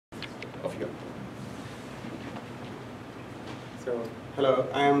of you. So, hello,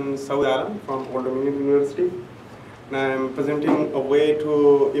 I am Sawood from Old Dominion University, and I am presenting a way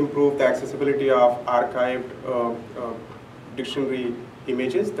to improve the accessibility of archived dictionary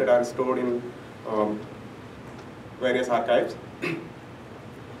images that are stored in various archives.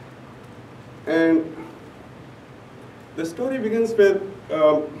 And the story begins with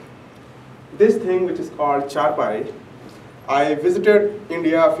this thing which is called Charpai. I visited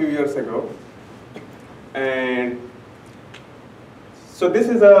India a few years ago, and so this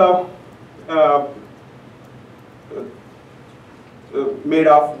is made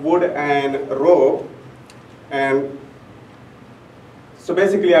of wood and rope, and so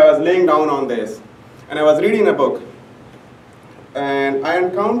basically I was laying down on this and I was reading a book, and I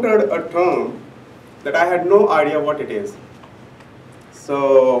encountered a term that I had no idea what it is.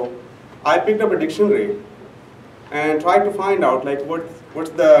 So I picked up a dictionary and tried to find out like what's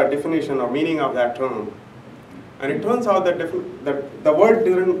the definition or meaning of that term. And it turns out that the word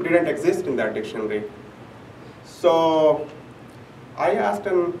didn't exist in that dictionary. So I asked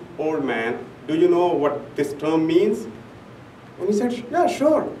an old man, do you know what this term means? And he said, yeah,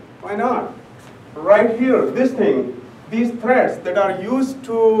 sure, why not? Right here, this thing, these threads that are used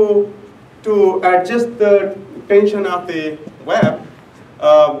to adjust the tension of the web,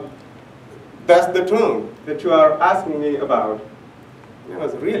 that's the term that you are asking me about. It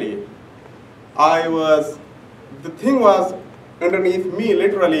was really, the thing was underneath me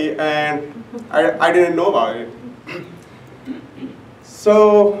literally, and I didn't know about it.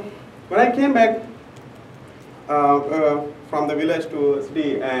 So when I came back from the village to the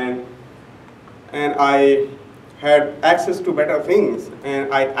city, and I had access to better things,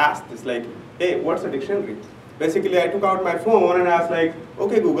 and I asked this like, hey, what's a dictionary? Basically, I took out my phone and asked like,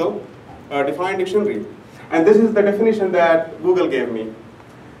 okay, Google, define dictionary. And this is the definition that Google gave me.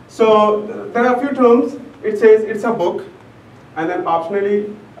 So there are a few terms. It says it's a book, and then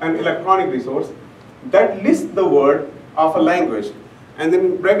optionally an electronic resource that lists the word of a language. And then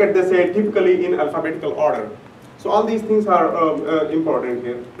in bracket they say typically in alphabetical order. So all these things are important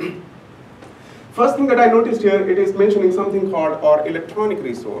here. First thing that I noticed here, it is mentioning something called or electronic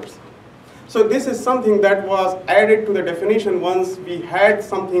resource. So this is something that was added to the definition once we had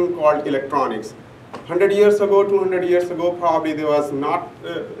something called electronics. 100 years ago, 200 years ago, probably there was not,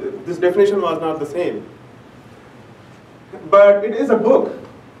 this definition was not the same. But it is a book.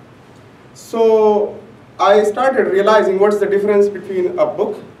 So I started realizing what's the difference between a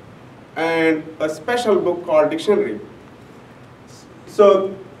book and a special book called dictionary.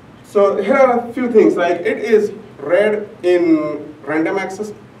 So here are a few things, like it is read in random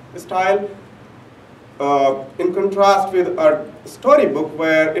access style, in contrast with a storybook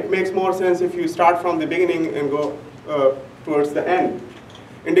where it makes more sense if you start from the beginning and go towards the end.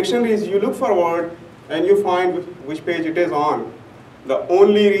 In dictionaries, you look for a word and you find which page it is on. The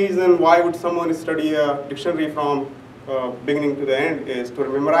only reason why would someone study a dictionary from beginning to the end is to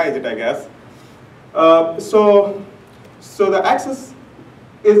memorize it, I guess. So the access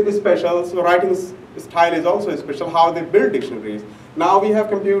is special, so writing style is also special, how they build dictionaries. Now we have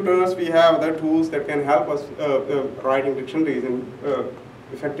computers, we have other tools that can help us writing dictionaries in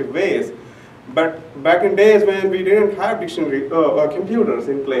effective ways. But back in days when we didn't have dictionary computers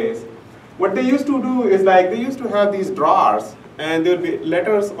in place, what they used to do is like they used to have these drawers, and there will be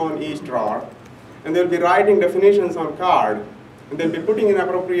letters on each drawer, and they'll be writing definitions on card, and they'll be putting in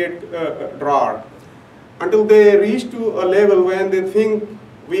appropriate drawer until they reach to a level when they think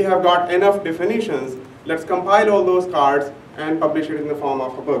we have got enough definitions, let's compile all those cards and publish it in the form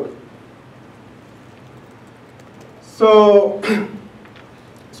of a book. So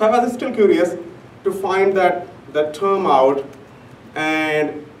I was still curious to find the term out,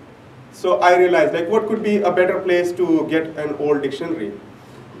 and so I realized like what could be a better place to get an old dictionary.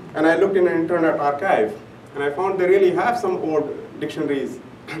 And I looked in an internet archive, and I found they really have some old dictionaries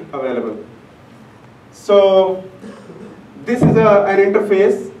available. So this is an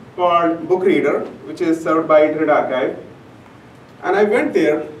interface called Book Reader, which is served by Internet Archive. And I went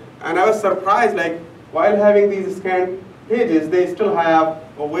there, and I was surprised, like, while having these scanned pages, they still have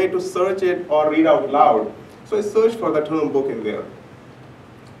a way to search it or read out loud. So I searched for the term book in there.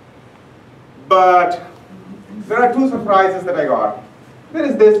 But there are two surprises that I got. There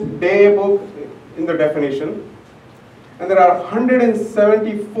is this day book in the definition, and there are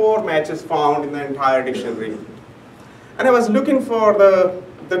 174 matches found in the entire dictionary. And I was looking for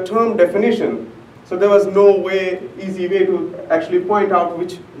the term definition, so there was no easy way to actually point out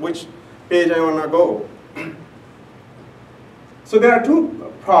which page I want to go. So there are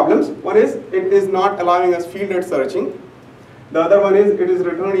two problems. One is it is not allowing us fielded searching. The other one is it is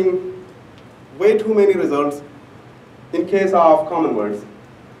returning way too many results in case of common words.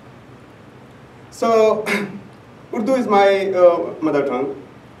 So Urdu is my mother tongue,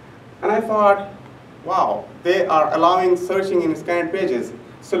 and I thought, wow, they are allowing searching in scanned pages.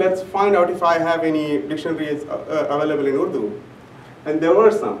 So let's find out if I have any dictionaries available in Urdu. And there were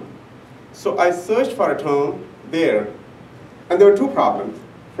some. So I searched for a term there, and there were two problems.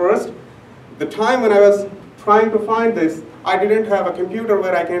 First, the time when I was trying to find this, I didn't have a computer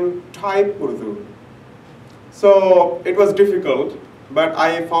where I can type Urdu. So it was difficult, but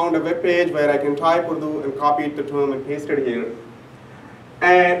I found a web page where I can type Urdu and copy the term and paste it here.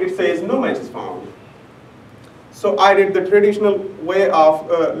 And it says no match is found. So I did the traditional way of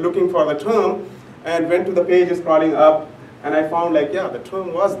looking for the term and went to the page scrolling up, and I found like, yeah, the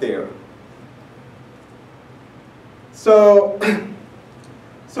term was there. So,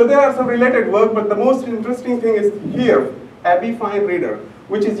 so there are some related work, but the most interesting thing is here, Abbey Fine Reader,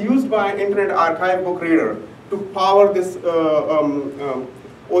 which is used by Internet Archive Book Reader to power this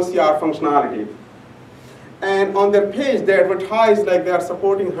OCR functionality. And on their page, they advertise like they are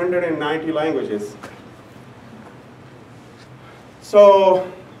supporting 190 languages. So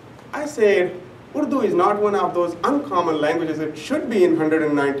I said, Urdu is not one of those uncommon languages. It should be in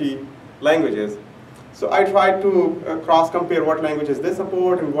 190 languages. So I tried to cross-compare what languages they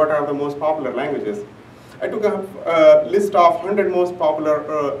support and what are the most popular languages. I took a list of 100 most popular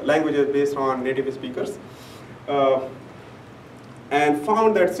languages based on native speakers and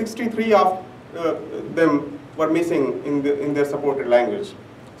found that 63 of them were missing in their supported language.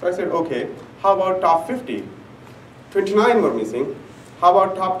 So I said, okay, how about top 50? 29 were missing. How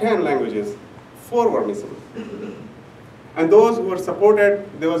about top 10 languages? 4 were missing. And those who were supported,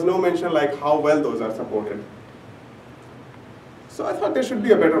 there was no mention like how well those are supported. So I thought there should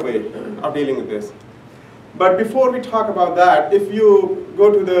be a better way of dealing with this. But before we talk about that, if you go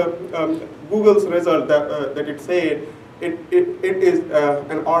to the Google's result that it said, it is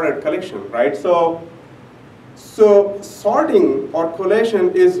an ordered collection, right? So sorting or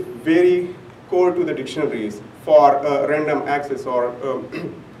collation is very core to the dictionaries for random access or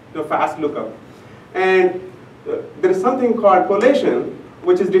fast lookup. And there is something called collation,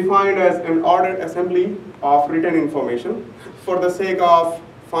 which is defined as an ordered assembly of written information for the sake of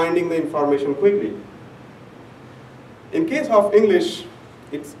finding the information quickly. In case of English,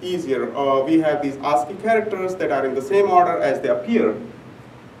 it's easier. We have these ASCII characters that are in the same order as they appear.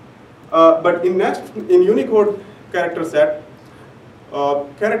 But in Unicode character set,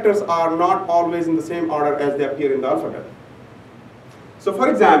 characters are not always in the same order as they appear in the alphabet. So for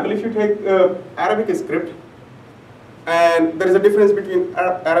example, if you take Arabic script, and there is a difference between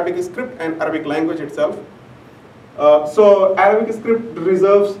Arabic script and Arabic language itself. So Arabic script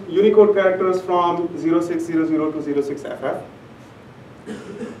reserves Unicode characters from 0600 to 06FF.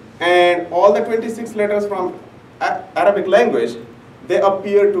 And all the 26 letters from Arabic language, they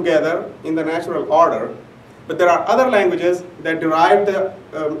appear together in the natural order. But there are other languages that derived the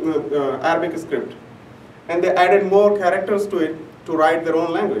Arabic script, and they added more characters to it to write their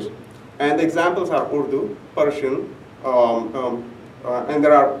own language. And the examples are Urdu, Persian, and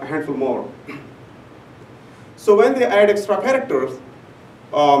there are a handful more. So when they add extra characters,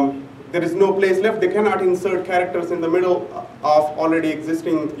 there is no place left. They cannot insert characters in the middle of already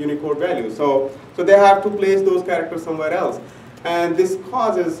existing Unicode values. So they have to place those characters somewhere else. And this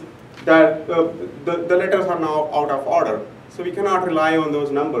causes that the letters are now out of order. So we cannot rely on those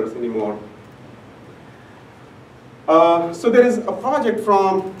numbers anymore. So there is a project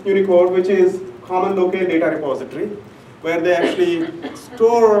from Unicode, which is Common Locale Data Repository, where they actually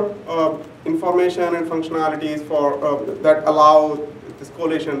store information and functionalities for that allow this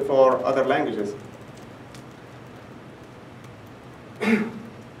collation for other languages.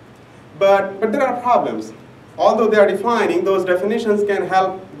 But there are problems. Although they are defining, those definitions can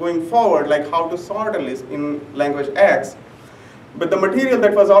help going forward, like how to sort a list in language X. But the material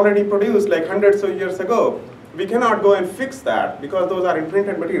that was already produced like hundreds of years ago, we cannot go and fix that because those are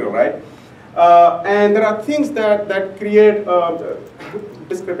imprinted material, right? And there are things that create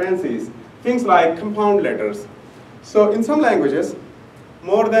discrepancies. Things like compound letters. So in some languages,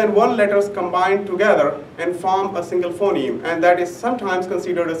 more than one letters combine together and form a single phoneme, and that is sometimes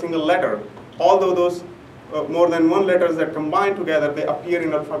considered a single letter. Although those more than one letters that combine together, they appear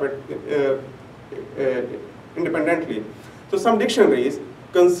in alphabet independently. So some dictionaries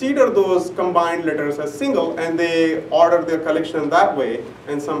consider those combined letters as single, and they order their collection that way,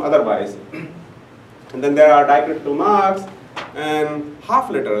 and some otherwise. And then there are diacritical marks and half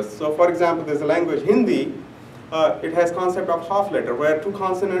letters. So for example, there's a language, Hindi. It has concept of half letter, where two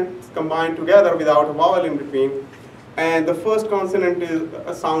consonants combine together without a vowel in between. And the first consonant is,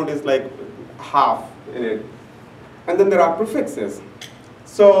 a sound is like half in it. And then there are prefixes.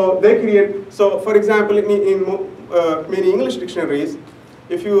 So they create, so for example, in many English dictionaries,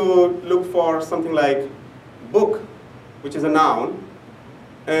 if you look for something like book, which is a noun,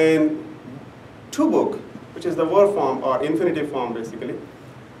 and to book, which is the verb form or infinitive form basically,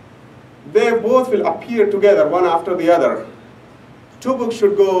 they both will appear together, one after the other. To book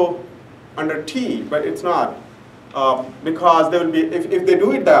should go under T, but it's not, because they will be, if they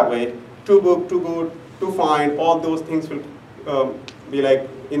do it that way, to book, to go, to find, all those things will be like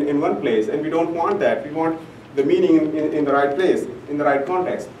in one place, and we don't want that. We want the meaning in the right place, in the right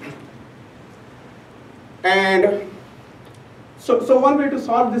context. And so one way to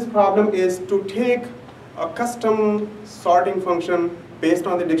solve this problem is to take a custom sorting function based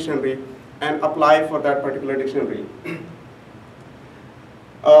on the dictionary and apply for that particular dictionary.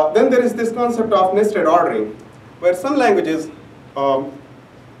 Then there is this concept of nested ordering, where some languages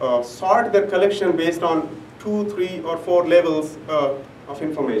sort their collection based on 2, 3, or 4 levels of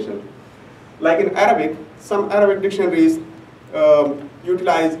information. Like in Arabic, some Arabic dictionaries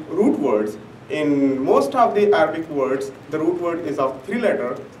utilize root words. In most of the Arabic words, the root word is of 3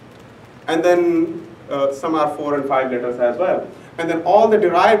 letters, and then some are 4 and 5 letters as well. And then all the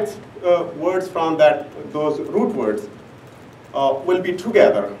derived words from those root words will be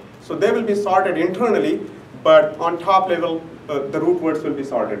together. So they will be sorted internally, but on top level, the root words will be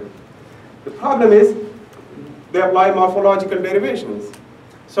sorted. The problem is they apply morphological derivations.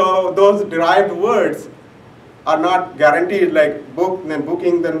 So those derived words are not guaranteed, like book, then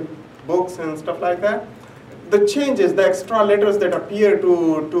booking, then books, and stuff like that. The changes, the extra letters that appear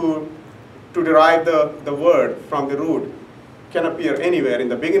to derive the word from the root can appear anywhere, in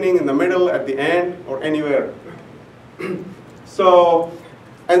the beginning, in the middle, at the end, or anywhere. So,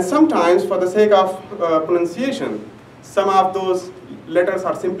 and sometimes for the sake of pronunciation, some of those letters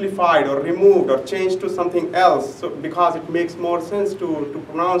are simplified or removed or changed to something else, so because it makes more sense to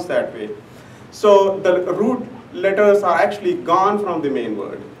pronounce that way. So the root letters are actually gone from the main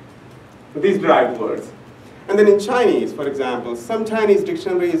word, these derived words. And then in Chinese, for example, some Chinese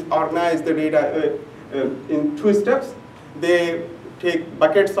dictionaries organize the data in 2 steps. They take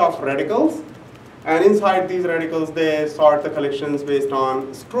buckets of radicals, and inside these radicals they sort the collections based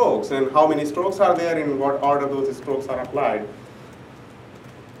on strokes and how many strokes are there, in what order those strokes are applied.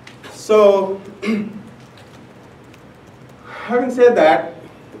 So, having said that,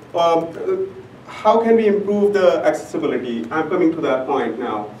 how can we improve the accessibility? I'm coming to that point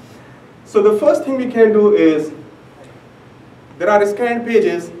now. So the first thing we can do is, there are scanned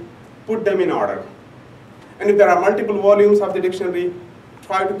pages, put them in order. And if there are multiple volumes of the dictionary,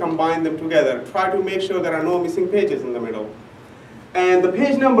 try to combine them together. Try to make sure there are no missing pages in the middle. And the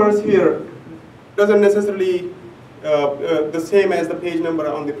page numbers here doesn't necessarily the same as the page number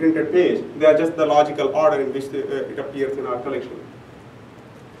on the printed page. They are just the logical order in which it appears in our collection.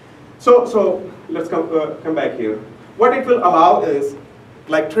 So let's come back here. What it will allow is,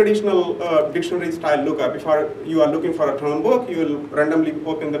 like traditional dictionary style lookup. If you are looking for a term book, you will randomly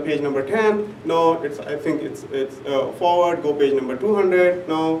open the page number 10. No, I think it's forward, go page number 200.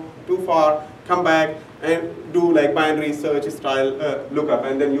 No, too far, come back and do like binary search style lookup,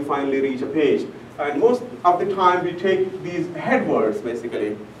 and then you finally reach a page. And most of the time we take these head words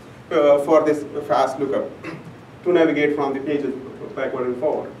basically for this fast lookup to navigate from the pages backward and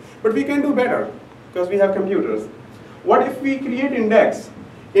forward. But we can do better because we have computers. What if we create index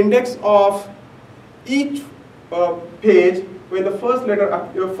of each page where the first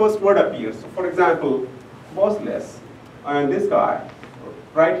first word appears? So for example, bossless, and this guy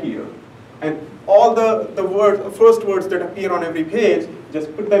right here, and all the first words that appear on every page,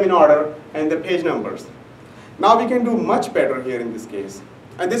 just put them in order and the page numbers. Now we can do much better here in this case,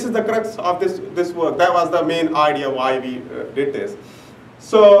 and this is the crux of this work. That was the main idea why we did this.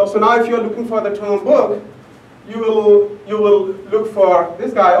 So now if you are looking for the term book, you will look for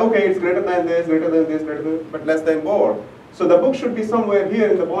this guy. Okay, it's greater than this, greater than this, greater than, but less than board. So the book should be somewhere here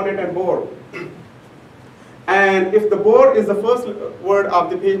in the bonnet and board. And if the board is the first word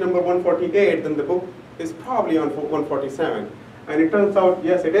of the page number 148, then the book is probably on 147. And it turns out,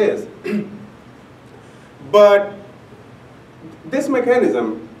 yes, it is. But this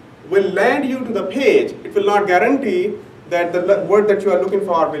mechanism will land you to the page. It will not guarantee that the word that you are looking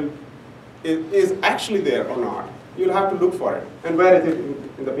for is actually there or not. You'll have to look for it. And where is it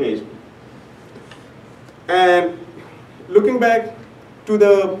in the page? And looking back to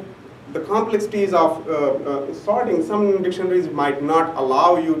the complexities of sorting, some dictionaries might not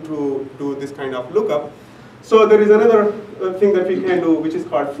allow you to do this kind of lookup. So there is another thing that we can do, which is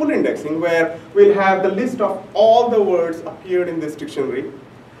called full indexing, where we'll have the list of all the words appeared in this dictionary,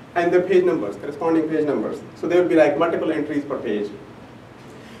 and the page numbers, corresponding page numbers. So there will be like multiple entries per page.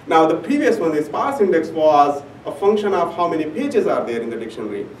 Now the previous one, the sparse index, was a function of how many pages are there in the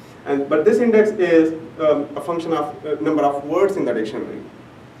dictionary. But this index is a function of number of words in the dictionary.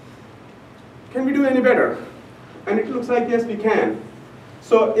 Can we do any better? And it looks like yes, we can.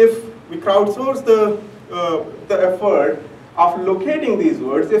 So if we crowdsource the effort of locating these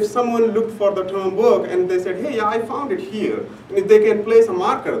words, if someone looked for the term book and they said, hey, yeah, I found it here, and if they can place a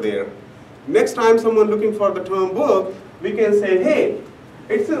marker there, next time someone looking for the term book, we can say, hey,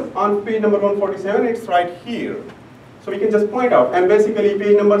 it's on page number 147, it's right here. So we can just point out, and basically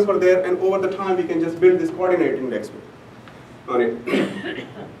page numbers were there, and over the time we can just build this coordinate index on it.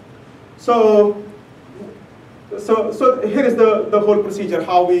 So here is the whole procedure,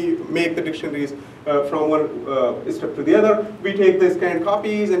 how we make the dictionaries from one step to the other. We take the scanned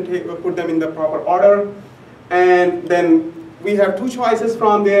copies and put them in the proper order, and then we have two choices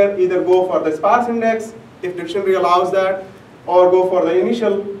from there: either go for the sparse index, if dictionary allows that, or go for the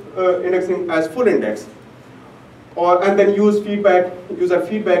initial indexing as full index, and then use user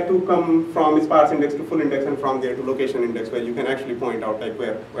feedback to come from sparse index to full index, and from there to location index, where you can actually point out like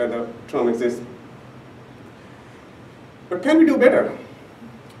where the term exists. But can we do better?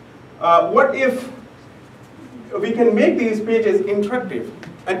 What if we can make these pages interactive,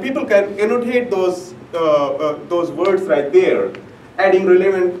 and people can annotate those words right there, adding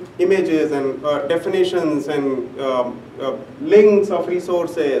relevant images and definitions and links of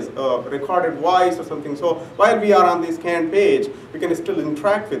resources, recorded voice or something. So while we are on this scanned page, we can still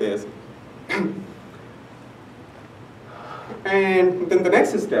interact with this. And then the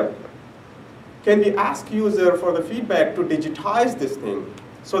next step, can we ask user for the feedback to digitize this thing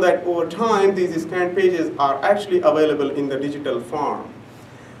so that over time these scanned pages are actually available in the digital form?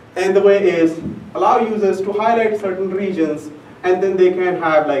 And the way is allow users to highlight certain regions, and then they can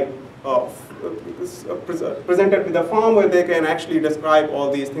have like presented with a form where they can actually describe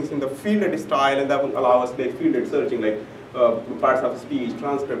all these things in the fielded style, and that will allow us like fielded searching, like parts of speech,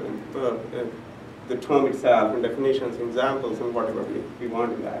 transcript, the term itself, and definitions, examples, and whatever we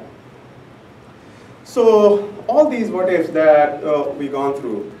want in that. So all these what ifs that we've gone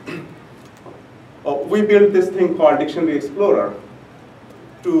through, we built this thing called Dictionary Explorer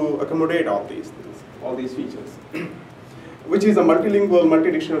to accommodate all these things, all these features, which is a multilingual,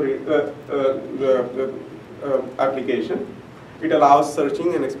 multi-dictionary application. It allows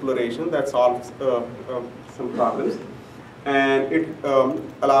searching and exploration that solves some problems, and it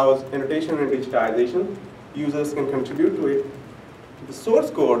allows annotation and digitization. Users can contribute to it. The source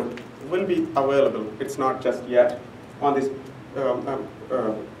code will be available. It's not just yet on this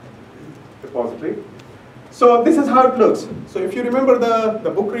repository. So this is how it looks. So if you remember the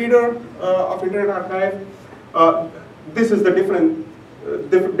book reader of Internet Archive, this is the different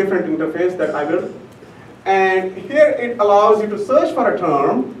interface that I built. And here it allows you to search for a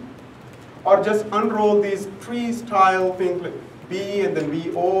term, or just unroll these tree-style things like B and then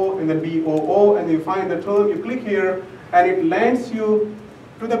BO and then BOO, and you find the term, you click here, and it lands you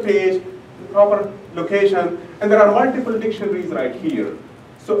to the page, the proper location, and there are multiple dictionaries right here.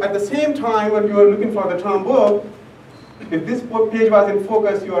 So at the same time, when you are looking for the term book, if this page was in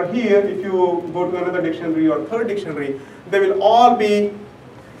focus, you are here. If you go to another dictionary or third dictionary, they will all be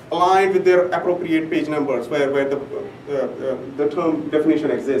aligned with their appropriate page numbers where the term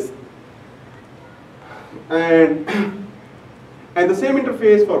definition exists. And the same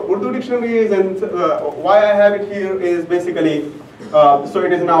interface for Urdu dictionaries, and why I have it here is basically, so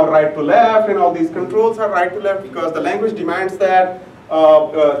it is now right to left, and all these controls are right to left because the language demands that.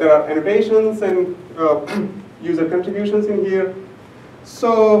 There are annotations and user contributions in here.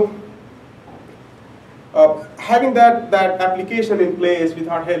 So having that application in place, we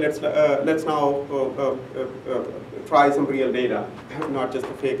thought, hey, let's now try some real data, not just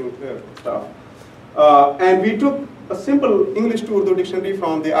the fake stuff. And we took a simple English to Urdu dictionary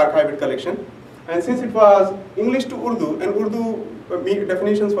from the archived collection. And since it was English to Urdu, and Urdu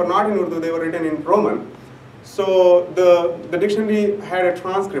definitions were not in Urdu, they were written in Roman. So the dictionary had a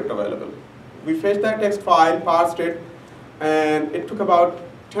transcript available. We fetched that text file, parsed it, and it took about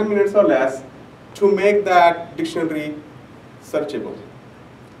 10 minutes or less to make that dictionary searchable.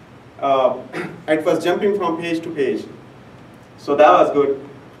 It was jumping from page to page. So that was good.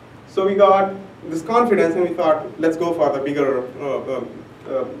 So we got this confidence, and we thought, let's go for the bigger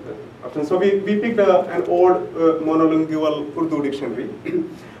option. So we picked an old monolingual Urdu dictionary,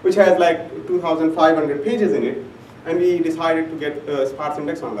 which has like 2,500 pages in it, and we decided to get a sparse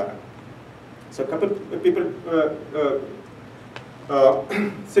index on that. So a couple of people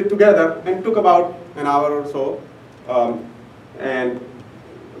sit together, and took about an hour or so, and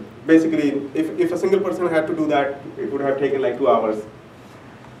basically, if a single person had to do that, it would have taken like 2 hours.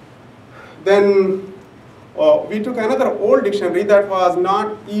 Then we took another old dictionary that was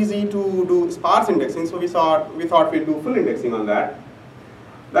not easy to do sparse indexing, so we thought we'd do full indexing on that.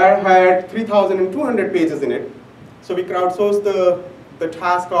 That had 3,200 pages in it. So we crowdsourced the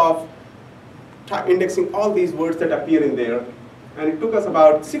task of indexing all these words that appear in there. And it took us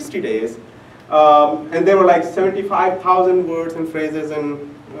about 60 days. And there were like 75,000 words and phrases and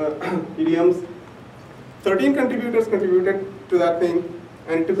idioms. 13 contributors contributed to that thing.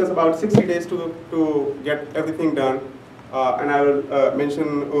 And it took us about 60 days to get everything done. And I will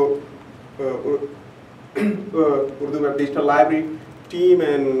mention Urdu Web Digital Library team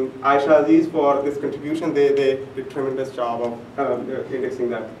and Aisha Aziz for this contribution. They did a tremendous job of indexing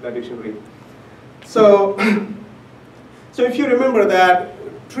that dictionary. So, so if you remember that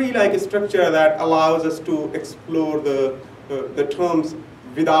tree-like structure that allows us to explore the terms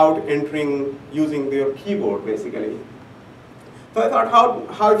without using their keyboard, basically. So I thought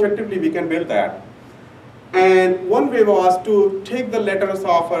how effectively we can build that. And one way was to take the letters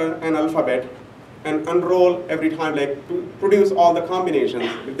of an alphabet and unroll every time, like produce all the combinations.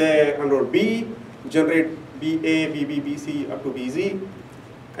 If they unroll B, generate BA, BB, BC up to BZ,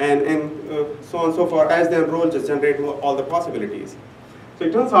 and so on and so forth. As they unroll, just generate all the possibilities. So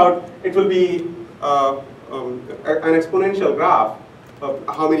it turns out it will be an exponential graph of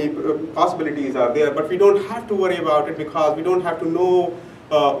how many possibilities are there, but we don't have to worry about it because we don't have to know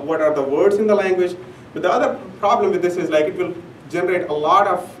what are the words in the language. But the other problem with this is like it will generate a lot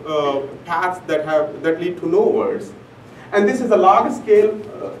of paths that lead to no words. And this is a log scale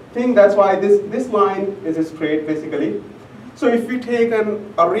thing, that's why this line is straight basically. So if we take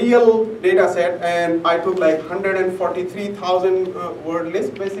a real data set, and I took like 143,000 word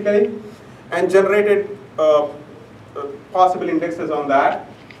list basically, and generated possible indexes on that.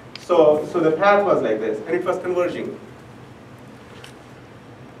 So the path was like this, and it was converging.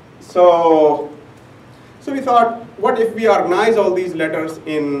 So we thought, what if we organize all these letters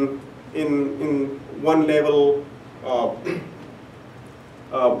in one level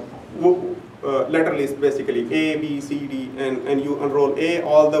letter list, basically A, B, C, D, and you unroll A,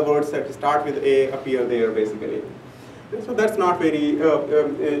 all the words that start with A appear there basically. So that's not very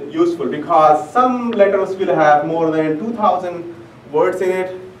useful because some letters will have more than 2,000 words in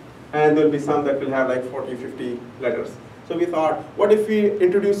it, and there'll be some that will have like 40, 50 letters. So we thought, what if we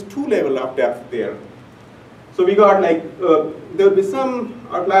introduce 2 levels of depth there? So we got like, there will be some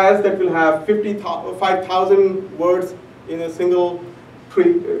outliers that will have 5,000 words in a single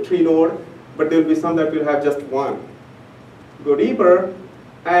tree node, but there will be some that will have just 1. Go deeper,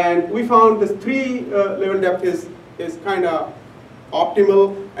 and we found this 3 level depth is kind of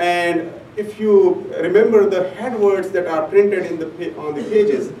optimal. And if you remember the head words that are printed on the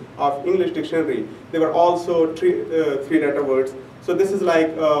pages of English dictionary, they were also 3-letter words. So this is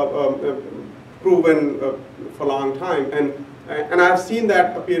like proven for a long time, and I've seen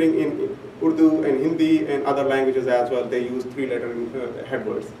that appearing in Urdu and Hindi and other languages as well. They use 3-letter head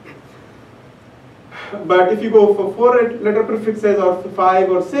words. But if you go for 4-letter prefixes or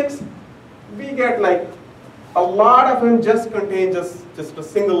 5 or 6, we get like a lot of them just contain just a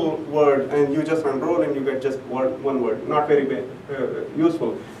single word, and you just unroll and you get just one word. Not very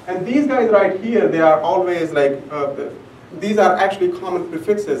useful. And these guys right here, they are always like, these are actually common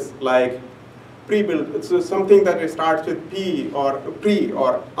prefixes like pre-built. It's something that starts with P or pre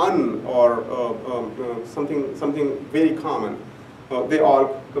or un or something very common. They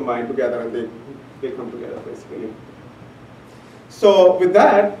all combine together and they come together basically. So with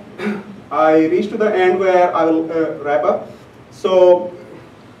that, I reached to the end where I will wrap up. So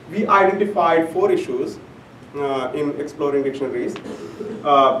we identified 4 issues in exploring dictionaries.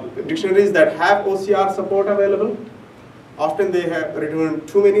 Dictionaries that have OCR support available. Often they have returned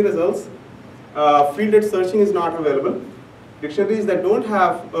too many results. Fielded searching is not available. Dictionaries that don't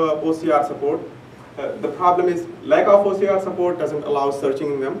have OCR support, the problem is lack of OCR support doesn't allow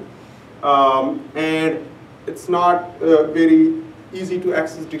searching in them. And it's not very easy to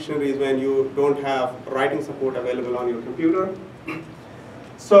access dictionaries when you don't have writing support available on your computer.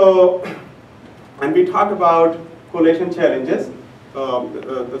 So, and we talked about collation challenges,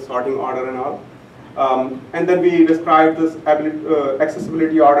 the sorting order and all. And then we described this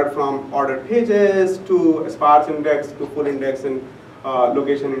accessibility order from ordered pages to sparse index to full index and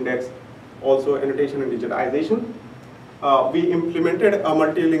location index, also annotation and digitization. We implemented a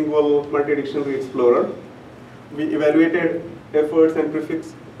multilingual multi-dictionary explorer. We evaluated efforts and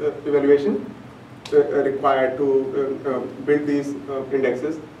prefix evaluation required to build these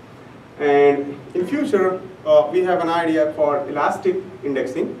indexes. And in future, we have an idea for elastic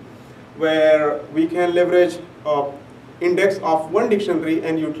indexing. where we can leverage index of one dictionary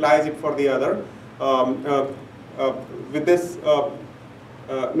and utilize it for the other. With this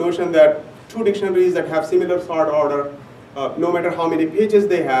notion that two dictionaries that have similar sort order, no matter how many pages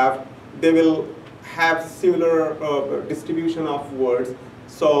they will have similar distribution of words.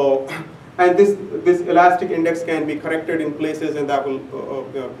 So, and this elastic index can be corrected in places, and that will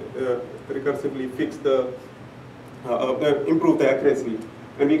recursively fix the improve the accuracy,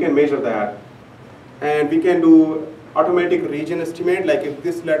 and we can measure that. And we can do automatic region estimate, like if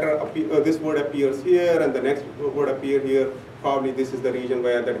this this word appears here and the next word appear here, probably this is the region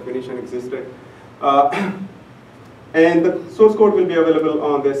where the definition existed. And the source code will be available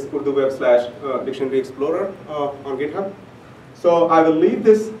on this Urdu Web / Dictionary Explorer on GitHub. So I will leave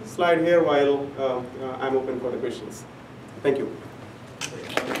this slide here while I'm open for the questions. Thank you.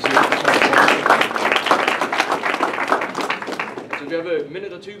 So do you have a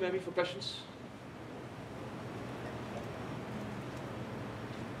minute or two maybe for questions?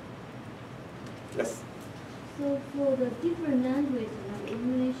 Yes. So for the different languages, like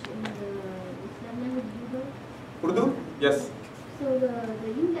English and is that language Urdu? Yes. So the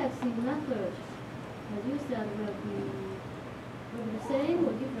indexing method, as you said, will be the same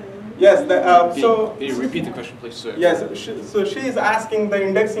or different? Yes. Can you repeat the question, please, sir? Yes. So she is asking the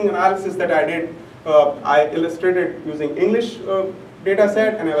indexing analysis that I did. I illustrated using English data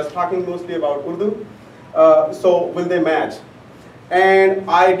set, and I was talking mostly about Urdu. So will they match? And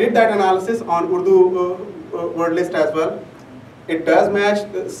I did that analysis on Urdu word list as well. It does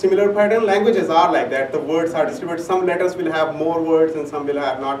match the similar pattern. Languages are like that. The words are distributed. Some letters will have more words and some will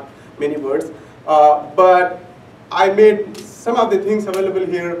have not many words. But I made some of the things available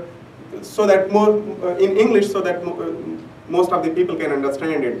here so that in English, so that most of the people can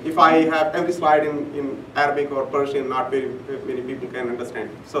understand it. If I have every slide in Arabic or Persian, not very many people can understand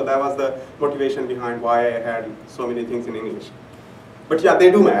it. So that was the motivation behind why I had so many things in English. But yeah,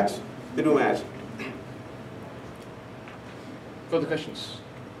 they do match. They do match. Further questions?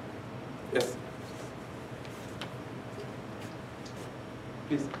 Yes.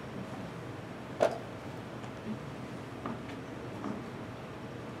 Please.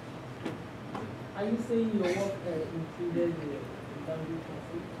 Are you saying your work included language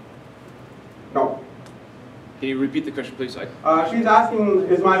translation? No. Can you repeat the question, please? She's asking,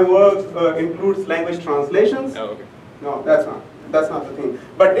 is my work includes language translations? Oh, okay. No, that's not. That's not the thing.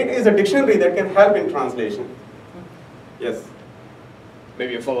 But it is a dictionary that can help in translation. Yes.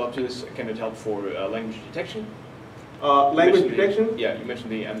 Maybe a follow-up to this, can it help for language detection? Language detection? Yeah, you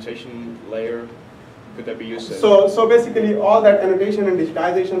mentioned the annotation layer. Could that be used? So basically all that annotation and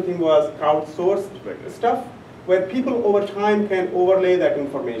digitization thing was crowdsourced stuff, where people over time can overlay that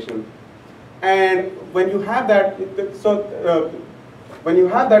information. And when you have that, when you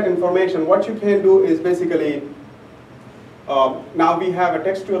have that information, what you can do is basically, now we have a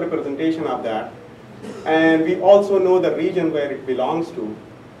textual representation of that. And we also know the region where it belongs to.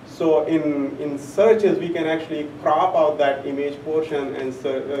 So in searches, we can actually crop out that image portion and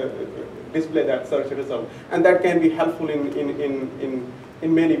display that search result. And that can be helpful in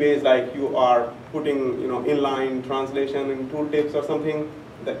many ways, like you are putting inline translation in tooltips or something.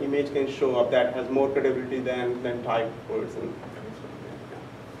 The image can show up that has more credibility than typed words. And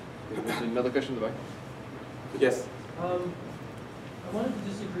another question in the back? Yes. I wanted to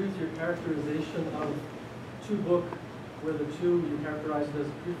disagree with your characterization of to-book, where the to you characterize it as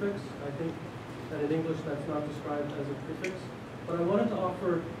a prefix. I think that in English that's not described as a prefix. But I wanted to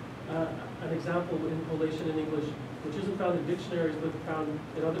offer an example in collation in English, which isn't found in dictionaries but found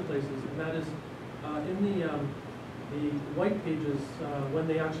in other places, and that is in the white pages, when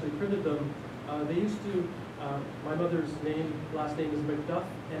they actually printed them, they used to, my mother's last name is Macduff,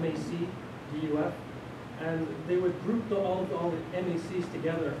 M-A-C-D-U-F, and they would group all the MACs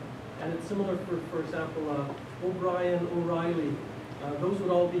together. And it's similar for example, O'Brien, O'Reilly, those would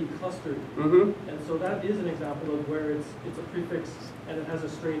all be clustered. Mm-hmm. And so that is an example of where it's a prefix and it has a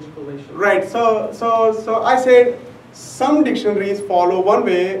strange collation. Right, so I said some dictionaries follow one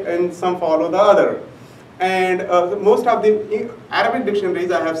way and some follow the other. And most of the Arabic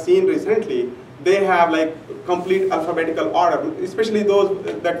dictionaries I have seen recently, they have like complete alphabetical order, especially those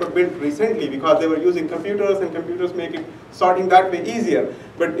that were built recently because they were using computers, and computers make it sorting that way easier.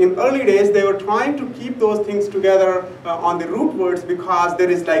 But in early days, they were trying to keep those things together on the root words because there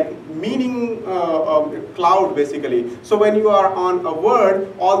is like meaning cloud basically. So when you are on a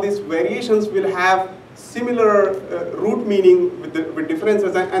word, all these variations will have similar root meaning with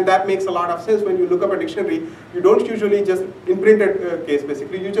differences, and that makes a lot of sense. When you look up a dictionary, you don't usually just, in printed case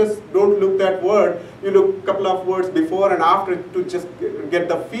basically, you just don't look that word, you look a couple of words before and after to just get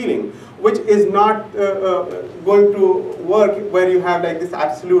the feeling, which is not going to work where you have like this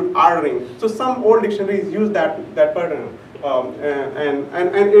absolute ordering. So some old dictionaries use that pattern, and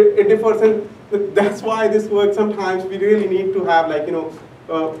it differs, and that's why this works. Sometimes we really need to have like,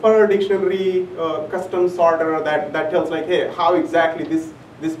 per dictionary custom sorter that tells like, hey, how exactly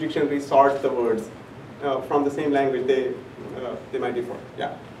this dictionary sorts the words from the same language. They might differ.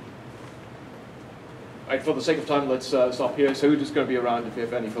 Yeah. All right, for the sake of time, let's stop here. Sawood is going to be around if you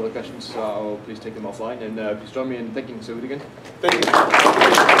have any further questions. Please take them offline, and please join me in thanking Sawood again. Thank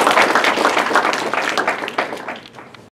you.